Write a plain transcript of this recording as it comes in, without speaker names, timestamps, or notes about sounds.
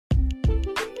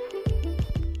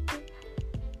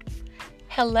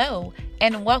Hello,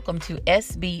 and welcome to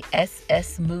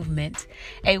SBSS Movement,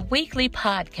 a weekly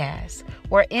podcast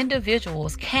where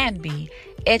individuals can be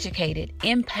educated,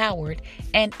 empowered,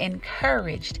 and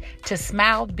encouraged to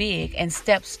smile big and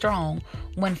step strong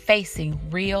when facing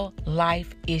real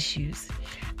life issues.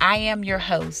 I am your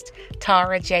host,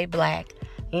 Tara J. Black,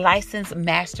 licensed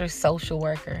master social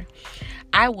worker.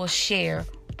 I will share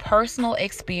personal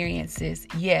experiences,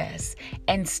 yes,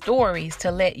 and stories to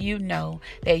let you know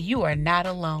that you are not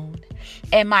alone.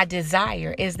 And my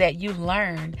desire is that you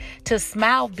learn to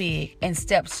smile big and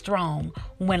step strong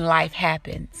when life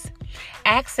happens.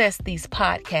 Access these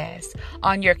podcasts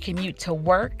on your commute to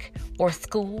work or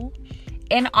school,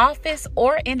 in office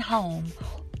or in home,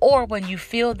 or when you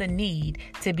feel the need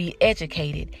to be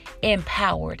educated,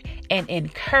 empowered, and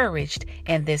encouraged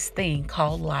in this thing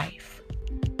called life.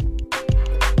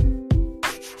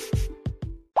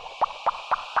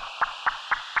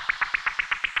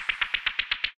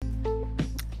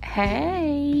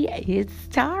 Hey, it's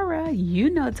Tara. You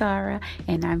know Tara,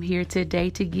 and I'm here today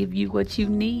to give you what you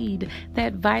need,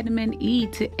 that vitamin E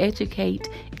to educate,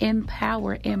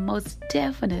 empower, and most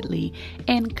definitely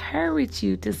encourage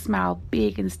you to smile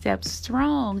big and step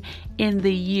strong in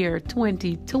the year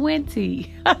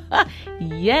 2020.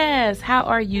 Yes, how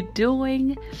are you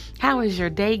doing? How is your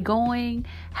day going?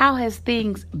 How has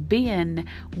things been?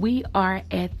 We are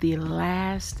at the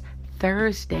last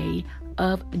Thursday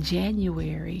of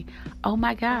January. Oh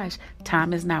my gosh,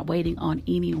 time is not waiting on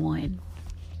anyone.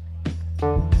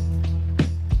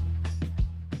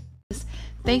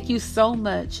 Thank you so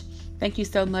much. Thank you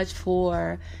so much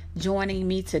for joining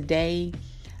me today.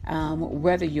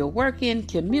 Whether you're working,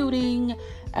 commuting,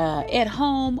 at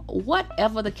home,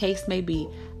 whatever the case may be,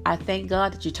 I thank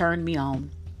God that you turned me on.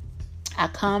 I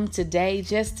come today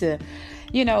just to,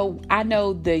 I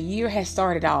know the year has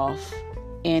started off.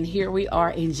 And here we are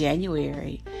in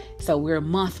January. So we're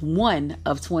month 1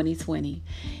 of 2020.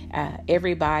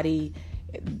 Everybody,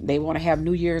 they want to have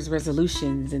New Year's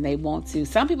resolutions and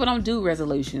some people don't do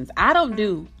resolutions. I don't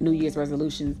do New Year's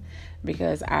resolutions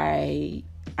because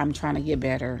I'm trying to get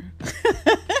better.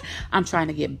 I'm trying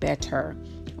to get better.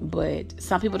 But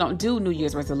some people don't do New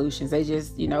Year's resolutions. They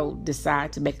just,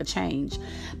 decide to make a change.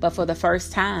 But for the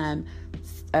first time,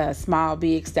 Smile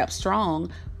Big Step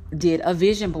Strong did a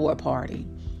vision board party.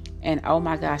 And oh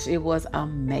my gosh, it was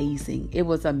amazing. It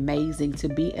was amazing to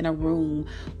be in a room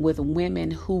with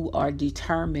women who are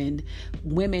determined,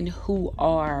 women who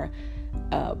are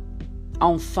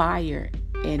on fire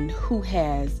and who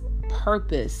has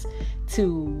purpose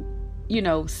to,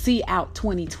 see out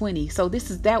 2020. So this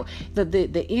is that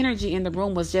the energy in the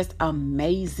room was just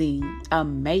amazing.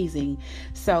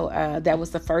 So that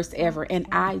was the first ever. And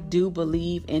I do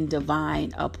believe in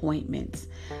divine appointments.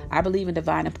 I believe in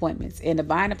divine appointments. And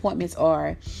divine appointments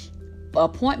are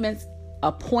appointments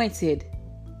appointed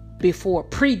before,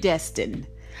 predestined.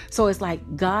 So it's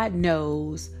like God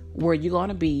knows where you're going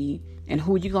to be and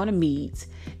who you're going to meet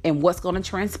and what's going to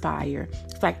transpire.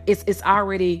 It's like it's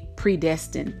already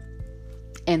predestined.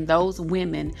 And those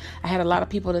women, I had a lot of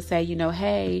people to say,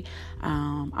 hey,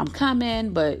 I'm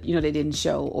coming, but, they didn't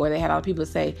show. Or they had a lot of people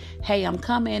say, hey, I'm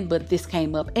coming, but this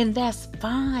came up. And that's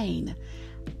fine.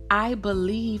 I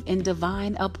believe in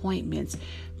divine appointments.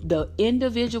 The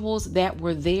individuals that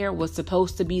were there were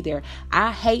supposed to be there.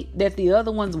 I hate that the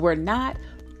other ones were not,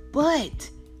 but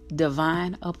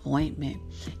divine appointment.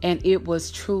 And it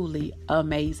was truly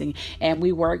amazing. And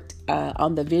we worked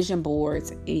on the vision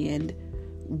boards, and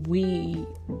we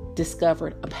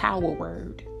discovered a power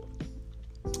word.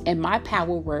 And my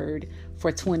power word for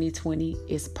 2020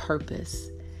 is purpose.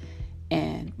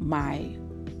 And my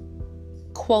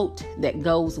quote that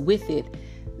goes with it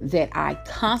that I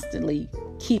constantly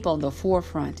keep on the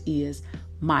forefront is,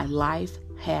 my life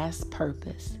has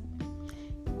purpose.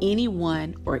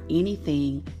 Anyone or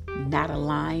anything not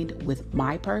aligned with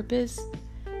my purpose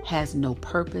has no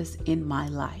purpose in my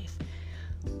life.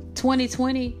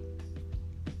 2020,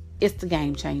 it's the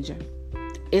game changer.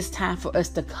 It's time for us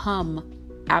to come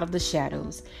out of the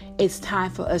shadows. It's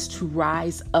time for us to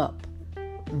rise up.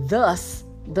 Thus,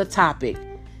 the topic,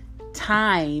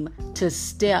 time to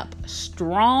step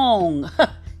strong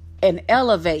and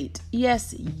elevate.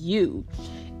 Yes, you.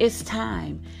 It's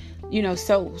time.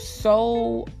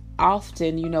 So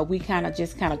often, we kind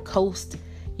of coast,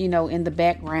 in the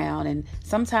background. And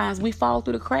sometimes we fall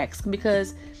through the cracks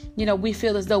because, we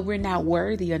feel as though we're not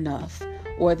worthy enough,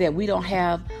 or that we don't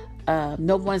have,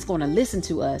 no one's going to listen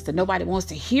to us, that nobody wants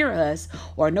to hear us,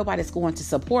 or nobody's going to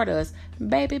support us.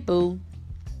 Baby boo,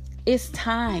 it's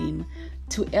time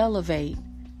to elevate.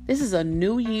 This is a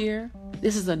new year.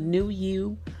 This is a new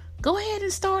you. Go ahead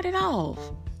and start it off.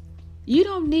 You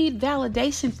don't need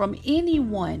validation from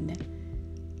anyone.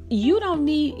 You don't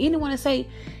need anyone to say,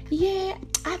 yeah,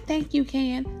 I think you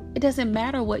can. It doesn't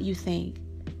matter what you think.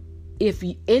 If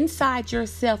you, inside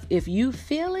yourself, if you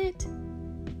feel it,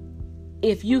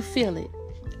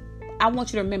 I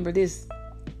want you to remember this.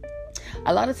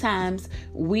 A lot of times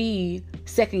we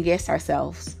second guess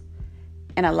ourselves.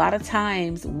 And a lot of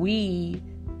times we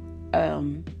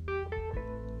down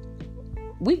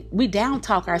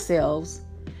talk ourselves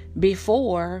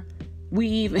before we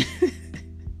even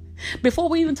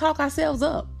talk ourselves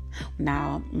up.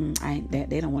 Now,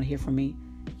 they don't want to hear from me.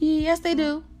 Yes, they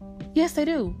do. Yes, they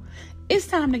do. It's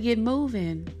time to get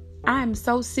moving. I'm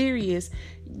so serious.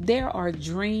 There are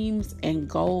dreams and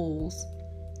goals.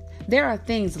 There are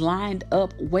things lined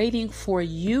up waiting for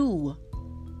you.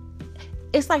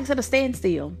 It's like it's at a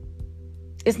standstill.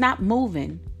 It's not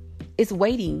moving. It's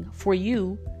waiting for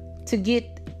you to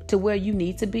get to where you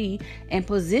need to be and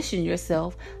position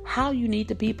yourself how you need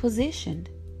to be positioned.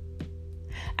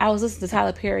 I was listening to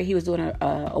Tyler Perry. He was doing an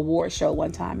award show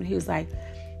one time, and he was like,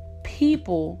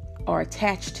 people are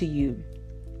attached to you.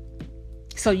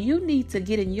 So you need to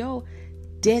get in your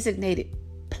designated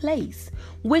place,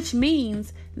 which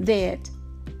means that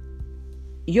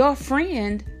your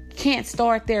friend can't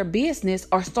start their business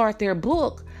or start their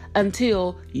book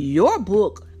until your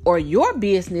book or your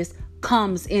business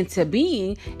comes into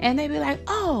being, and they be like,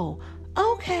 oh,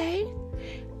 okay.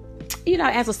 You know,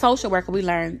 as a social worker, we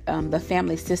learned the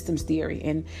family systems theory,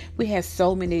 and we had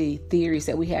so many theories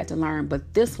that we had to learn,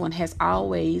 but this one has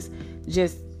always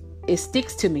it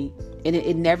sticks to me, and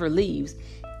it never leaves.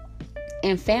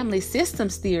 And family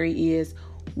systems theory is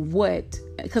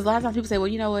because a lot of times people say, well,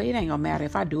 you know what, it ain't gonna matter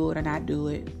if I do it or not do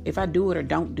it. If I do it or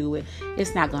don't do it,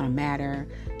 it's not gonna matter.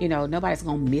 You know, nobody's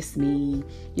gonna miss me.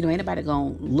 You know, ain't nobody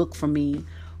gonna look for me.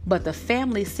 But the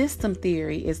family system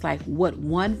theory is like what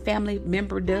one family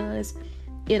member does,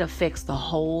 it affects the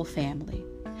whole family.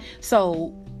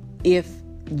 So if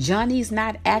Johnny's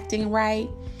not acting right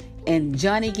and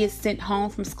Johnny gets sent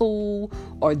home from school,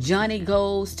 or Johnny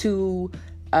goes to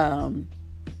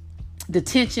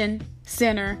detention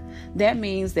center, that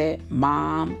means that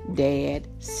mom, dad,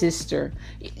 sister,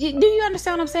 do you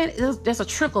understand what I'm saying? There's a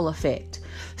trickle effect.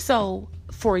 So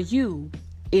for you,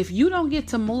 if you don't get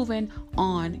to moving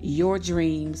on your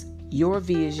dreams, your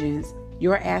visions,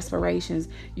 your aspirations,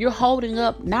 you're holding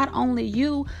up not only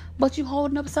you, but you're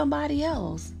holding up somebody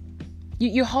else.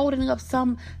 You're holding up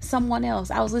someone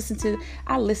else. I listen to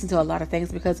a lot of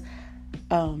things because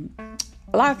a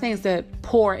lot of things that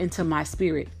pour into my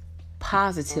spirit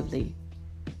positively,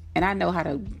 and I know how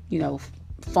to,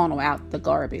 funnel out the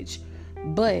garbage.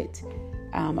 But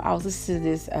I was listening to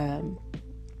this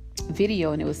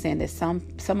video, and it was saying that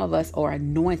some of us are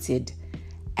anointed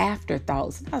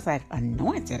afterthoughts. And I was like,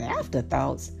 anointed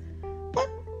afterthoughts?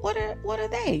 What are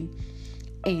they?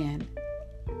 And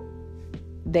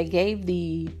they gave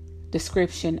the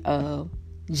description of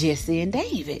Jesse and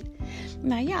David.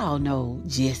 Now y'all know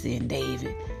Jesse and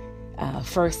David.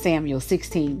 1 Samuel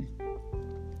 16.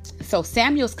 So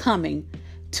Samuel's coming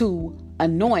to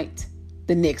anoint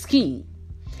the next king.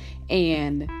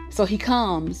 And so he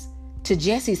comes to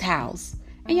Jesse's house.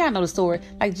 And y'all know the story.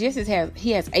 Like Jesse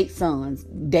has 8 sons,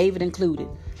 David included.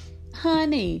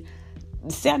 Honey,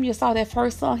 Samuel saw that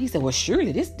first son. He said, well,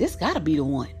 surely this gotta be the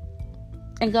one.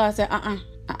 And God said,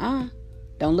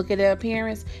 don't look at their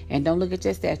appearance and don't look at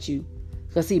their statue.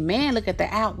 Because see, man look at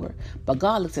the outward, but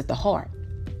God looks at the heart.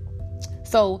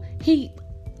 So he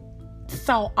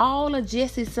saw all of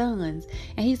Jesse's sons,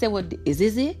 and he said, well, is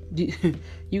this it?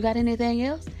 You got anything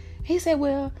else? He said,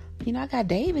 well, I got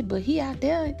David, but he out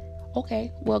there.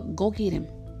 Okay, well, go get him.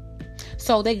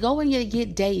 So they go and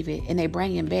get David, and they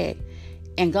bring him back,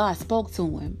 and God spoke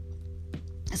to him.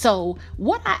 So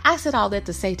what I said all that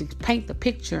to say, to paint the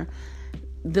picture,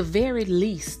 the very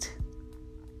least,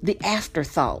 the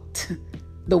afterthought,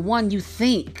 the one you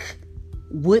think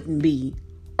wouldn't be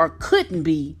or couldn't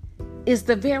be, is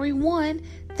the very one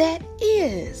that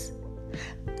is.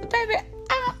 Baby,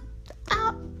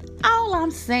 all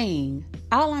I'm saying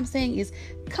is,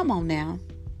 come on now.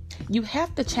 You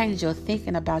have to change your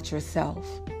thinking about yourself.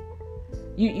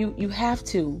 You have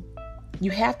to.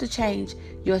 You have to change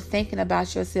your thinking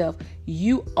about yourself.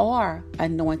 You are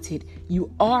anointed.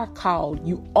 You are called.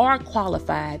 You are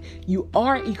qualified. You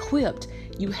are equipped.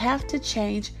 You have to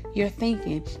change your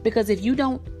thinking, because if you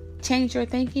don't change your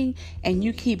thinking and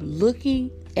you keep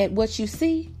looking at what you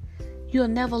see, you'll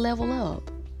never level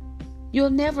up. You'll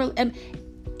never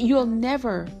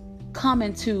come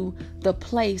into the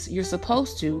place you're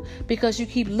supposed to, because you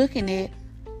keep looking at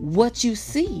what you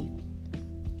see.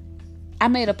 I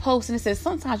made a post and it says,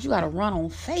 sometimes you got to run on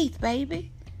faith,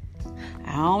 baby.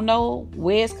 I don't know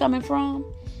where it's coming from,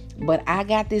 but I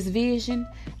got this vision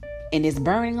and it's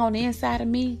burning on the inside of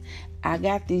me. I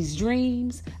got these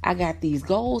dreams. I got these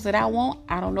goals that I want.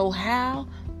 I don't know how,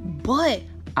 but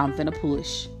I'm finna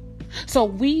push. So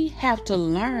we have to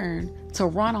learn to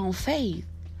run on faith.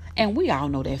 And we all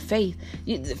know that faith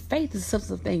is the substance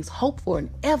of things hoped for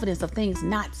and evidence of things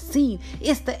not seen.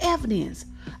 It's the evidence.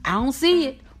 I don't see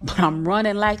it, but I'm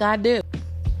running like I do.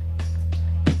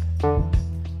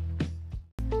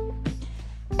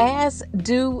 As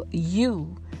do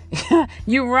you.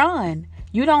 You run.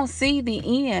 You don't see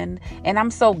the end. And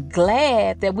I'm so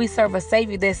glad that we serve a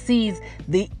Savior that sees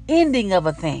the ending of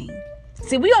a thing.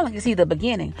 See, we only can see the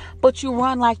beginning, but you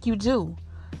run like you do.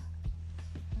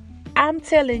 I'm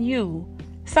telling you,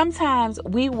 sometimes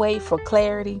we wait for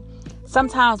clarity.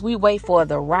 Sometimes we wait for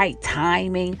the right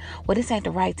timing. Well, this ain't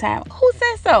the right time. Who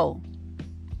says so?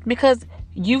 Because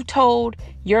you told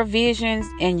your visions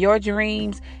and your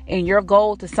dreams and your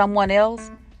goal to someone else,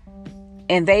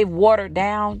 and they've watered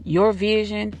down your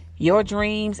vision, your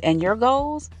dreams, and your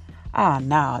goals. Oh,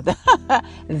 no,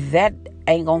 that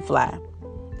ain't gonna fly.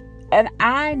 And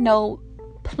I know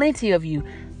plenty of you.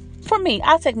 For me,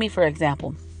 I'll take me for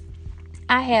example.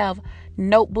 I have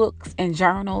notebooks and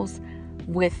journals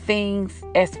with things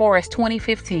as far as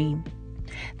 2015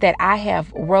 that I have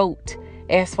wrote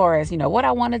as far as, what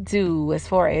I want to do, as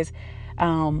far as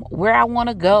where I want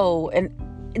to go, and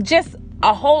just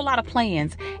a whole lot of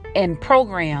plans and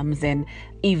programs and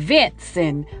events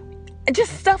and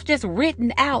just stuff just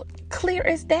written out clear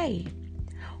as day.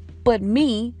 But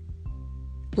me,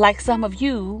 like some of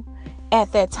you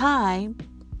at that time,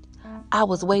 I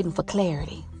was waiting for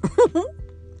clarity.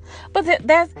 But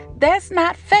that's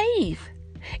not faith.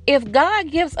 If God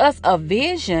gives us a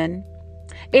vision,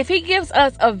 if he gives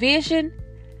us a vision,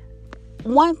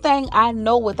 one thing I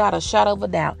know without a shadow of a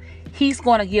doubt, he's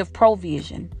going to give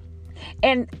provision.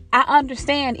 And I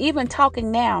understand, even talking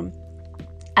now,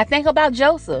 I think about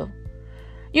Joseph.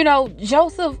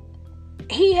 Joseph,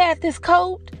 he had this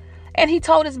coat and he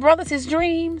told his brothers his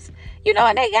dreams,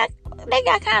 and they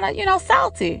got kind of,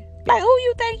 salty. Like, who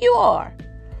you think you are?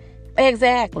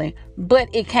 Exactly. But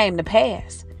it came to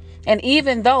pass. And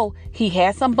even though he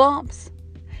had some bumps,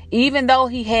 even though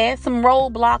he had some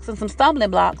roadblocks and some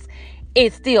stumbling blocks,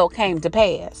 it still came to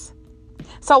pass.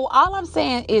 So all I'm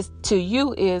saying is to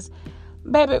you is,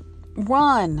 baby,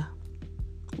 run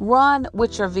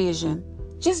with your vision.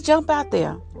 Just jump out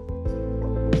there.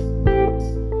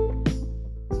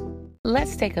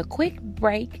 Let's take a quick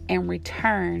break and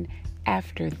return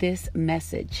after this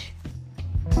message.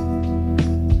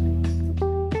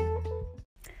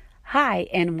 Hi,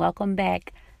 and welcome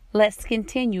back. Let's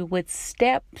continue with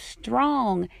Step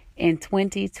Strong in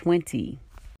 2020.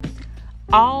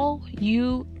 All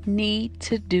you need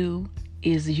to do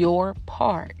is your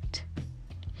part.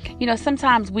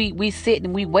 Sometimes we sit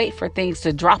and we wait for things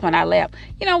to drop on our lap.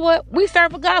 You know what? We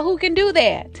serve a God who can do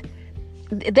that.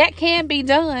 That can be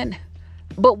done,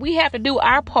 but we have to do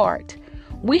our part.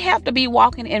 We have to be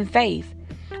walking in faith.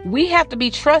 We have to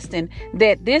be trusting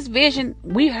that this vision,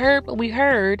 we heard what we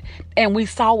heard and we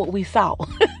saw what we saw.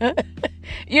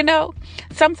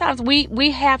 Sometimes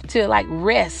we have to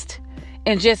rest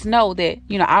and just know that,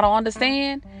 I don't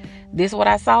understand. This is what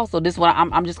I saw. So this is what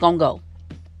I'm just going to go.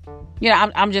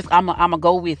 I'm going to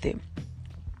go with it.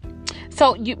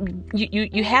 So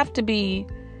you have to be,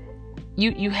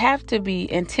 you have to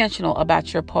be intentional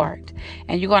about your part,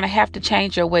 and you're going to have to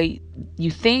change your way you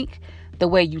think, the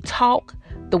way you talk,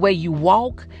 the way you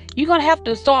walk. You're going to have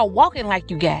to start walking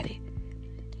like you got it.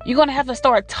 You're going to have to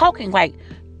start talking like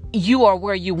you are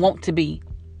where you want to be.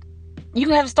 You're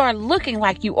going to have to start looking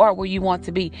like you are where you want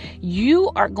to be.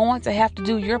 You are going to have to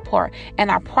do your part. And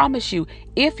I promise you,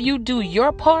 if you do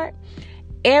your part,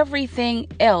 everything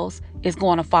else is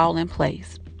going to fall in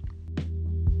place.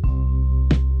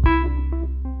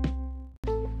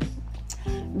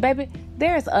 Baby,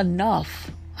 there's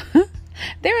enough.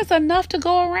 There is enough to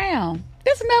go around.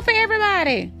 There's enough for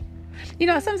everybody.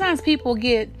 Sometimes people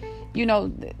get,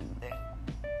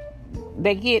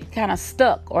 they get kind of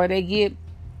stuck, or they get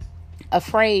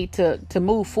afraid to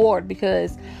move forward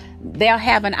because they'll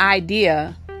have an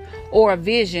idea or a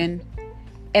vision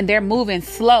and they're moving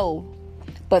slow,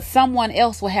 but someone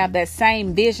else will have that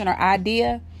same vision or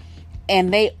idea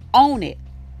and they own it.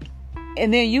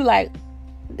 And then you like,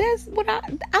 that's what I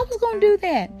was going to do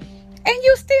that. And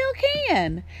you still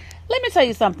can. Let me tell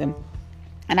you something.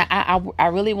 And I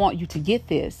really want you to get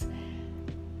this.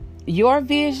 Your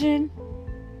vision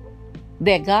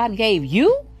that God gave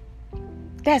you,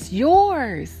 that's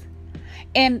yours.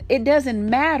 And it doesn't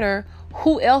matter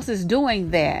who else is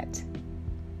doing that?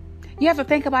 You have to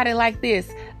think about it like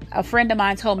this. A friend of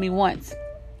mine told me once,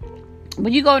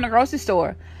 when you go in the grocery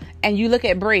store and you look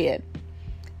at bread,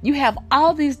 you have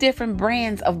all these different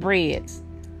brands of breads,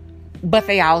 but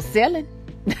they all selling.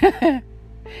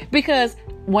 Because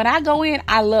when I go in,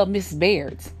 I love Mrs.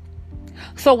 Baird's.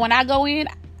 So when I go in,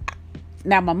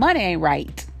 now my money ain't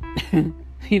right.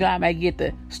 I might get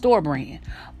the store brand,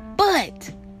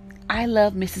 but I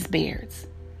love Mrs. Baird's.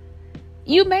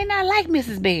 You may not like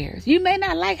Mrs. Baird's. You may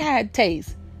not like how it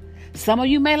tastes. Some of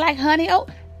you may like honey.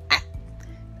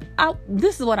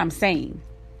 This is what I'm saying.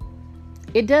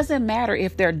 It doesn't matter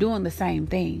if they're doing the same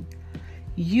thing.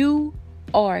 You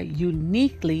are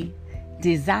uniquely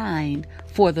designed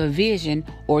for the vision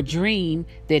or dream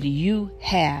that you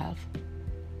have.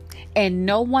 And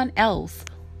no one else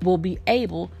will be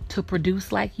able to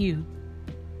produce like you.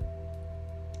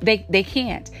 They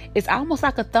can't. It's almost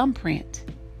like a thumbprint.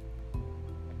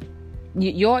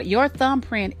 Your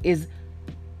thumbprint is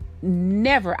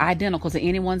never identical to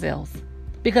anyone's else,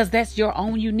 because that's your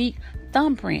own unique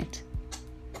thumbprint,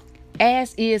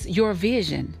 as is your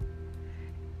vision.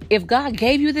 If God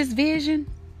gave you this vision,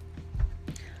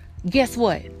 guess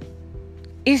what?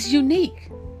 It's unique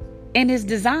and it's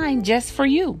designed just for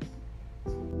you.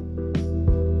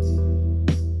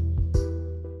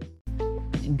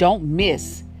 Don't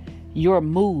miss your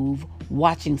move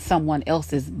watching someone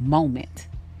else's moment.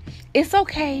 It's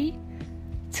okay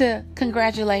to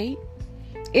congratulate.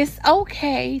 It's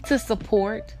okay to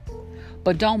support,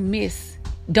 but don't miss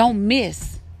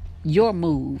your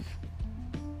move.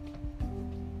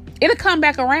 It'll come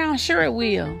back around. Sure it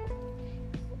will.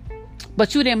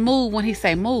 But you didn't move when he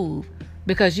said move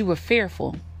because you were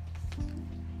fearful.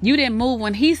 You didn't move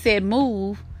when he said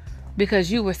move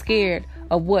because you were scared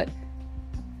of what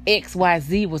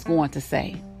XYZ was going to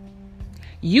say.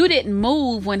 You didn't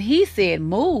move when he said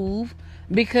move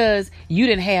because you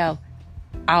didn't have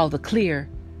all the clear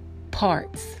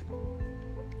parts.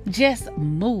 Just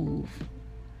move.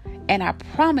 And I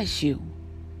promise you,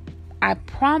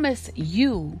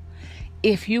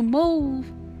 if you move,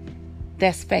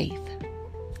 that's faith.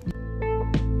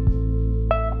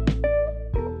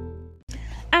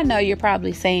 I know you're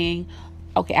probably saying,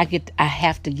 okay, I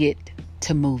have to get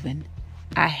to moving.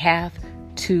 I have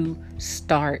to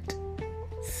start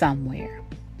somewhere.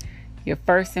 Your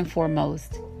first and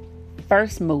foremost,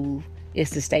 first move is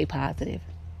to stay positive.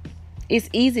 It's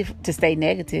easy to stay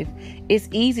negative. It's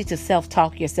easy to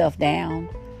self-talk yourself down.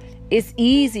 It's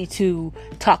easy to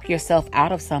talk yourself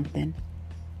out of something.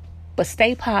 But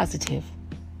stay positive.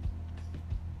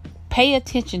 Pay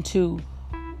attention to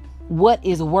what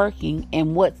is working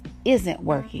and what isn't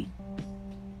working.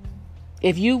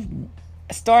 If you've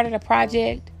started a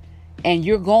project and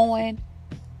you're going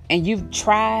and you've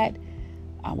tried,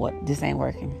 this ain't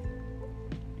working.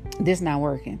 This not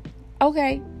working.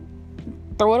 Okay,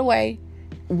 throw it away.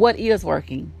 What is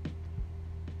working?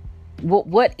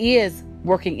 What is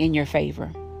working in your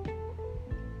favor?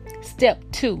 Step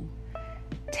 2,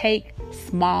 take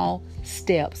small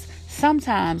steps.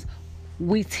 Sometimes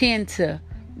we tend to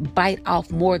bite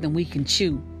off more than we can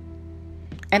chew.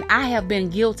 And I have been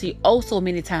guilty so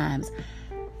many times.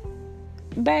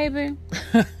 Baby,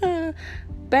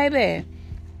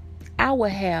 I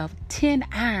would have 10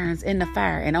 irons in the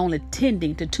fire and only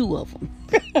tending to 2 of them.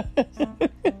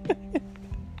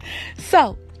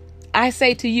 So I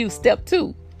say to you, step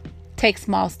 2, take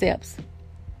small steps.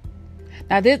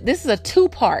 Now this is a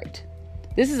 2-part.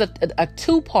 This is a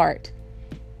 2-part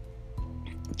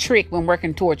trick when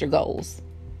working towards your goals.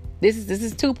 This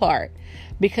is 2-part,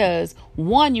 because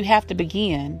 1, you have to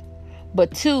begin,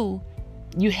 but 2,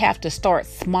 you have to start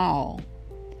small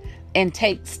and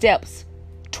take steps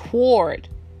toward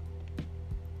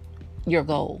your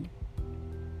goal.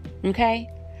 Okay?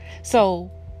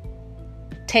 So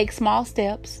take small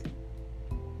steps.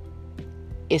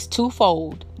 It's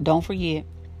twofold. Don't forget.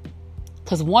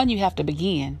 Because 1, you have to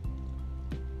begin,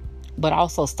 but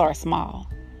also start small.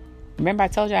 Remember I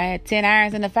told you I had 10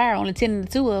 irons in the fire, only tending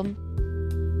to 2 of them.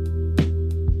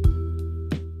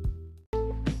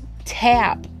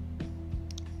 Tap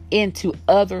into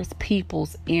other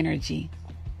people's energy.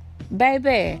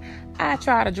 Baby, I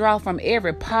try to draw from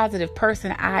every positive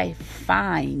person I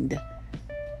find.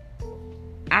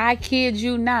 I kid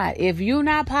you not. If you're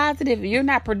not positive, if you're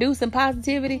not producing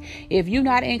positivity, if you're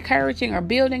not encouraging or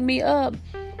building me up,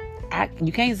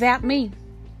 you can't zap me.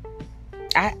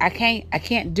 I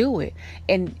can't do it.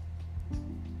 And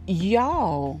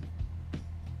y'all,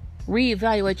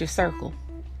 reevaluate your circle.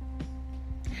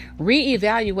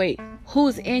 Reevaluate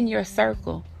who's in your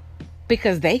circle,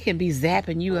 because they can be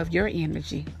zapping you of your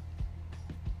energy.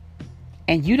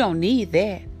 And you don't need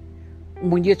that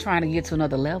when you're trying to get to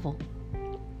another level.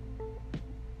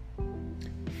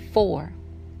 4.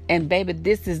 And baby,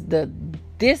 this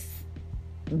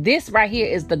right here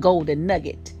is the golden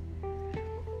nugget.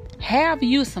 Have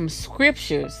you some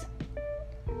scriptures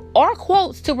or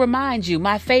quotes to remind you.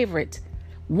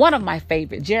 One of my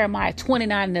favorite, Jeremiah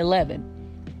 29:11.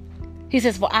 He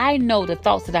says, "For I know the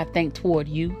thoughts that I think toward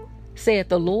you, saith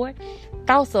the Lord,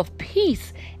 thoughts of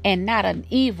peace and not an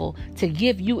evil, to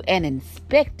give you an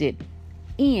expected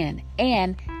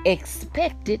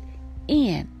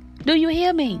end." Do you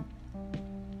hear me?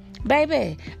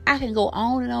 Baby, I can go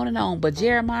on and on and on, but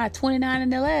Jeremiah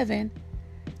 29:11,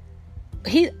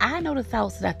 I know the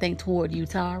thoughts that I think toward you,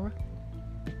 Tara.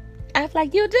 I was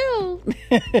like, you do.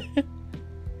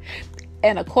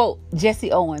 And a quote,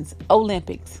 Jesse Owens,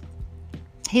 Olympics.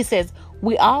 He says,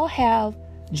 "We all have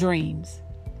dreams.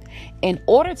 In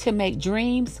order to make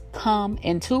dreams come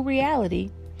into reality,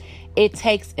 it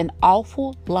takes an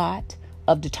awful lot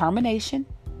of determination,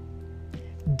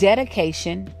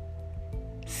 dedication,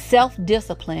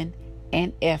 self-discipline,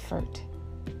 and effort."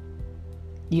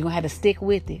 You're going to have to stick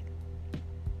with it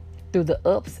through the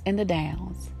ups and the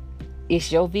downs.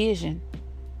 It's your vision.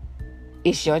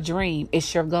 It's your dream.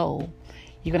 It's your goal.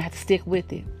 You're going to have to stick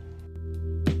with it.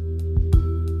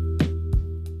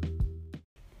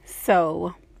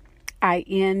 So I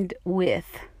end with,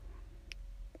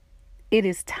 it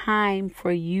is time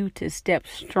for you to step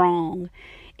strong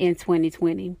in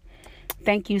 2020.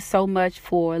 Thank you so much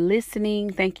for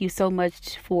listening. Thank you so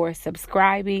much for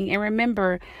subscribing. And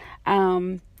remember,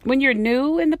 when you're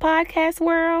new in the podcast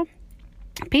world,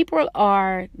 people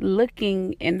are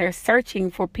looking and they're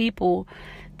searching for people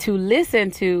to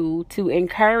listen to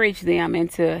encourage them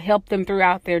and to help them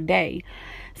throughout their day.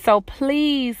 So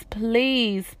please,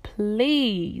 please,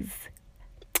 please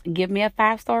give me a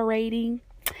 5-star rating.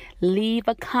 Leave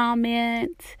a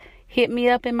comment. Hit me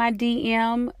up in my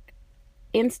DM,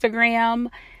 Instagram,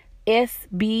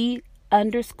 SB_Step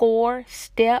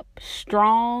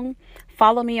Strong.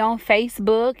 Follow me on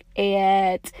Facebook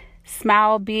at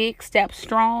Smile Big Step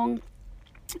Strong.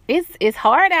 It's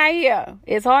hard out here.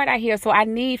 It's hard out here. So I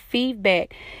need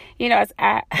feedback.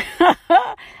 I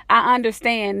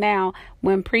understand now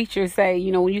when preachers say,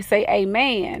 when you say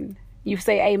amen,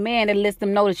 it lets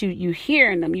them know that you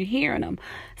hearing them.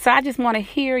 So I just want to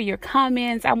hear your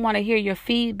comments. I want to hear your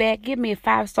feedback. Give me a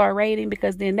 5-star rating,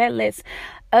 because then that lets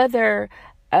other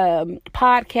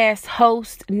podcast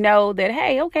hosts know that,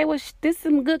 hey, okay, well, this is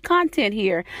some good content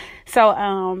here. So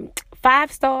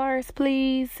 5 stars,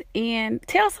 please, and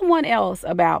tell someone else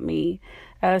about me.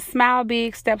 Smile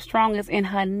Big, Step Strong is in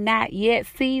her not yet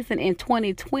season. In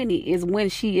 2020 is when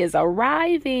she is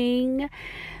arriving.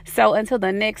 So until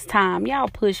the next time, y'all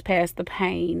push past the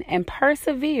pain and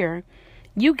persevere.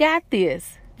 You got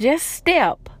this. Just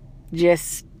step.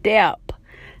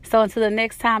 So until the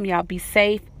next time, y'all be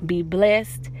safe, be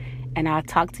blessed, and I'll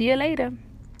talk to you later.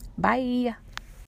 Bye.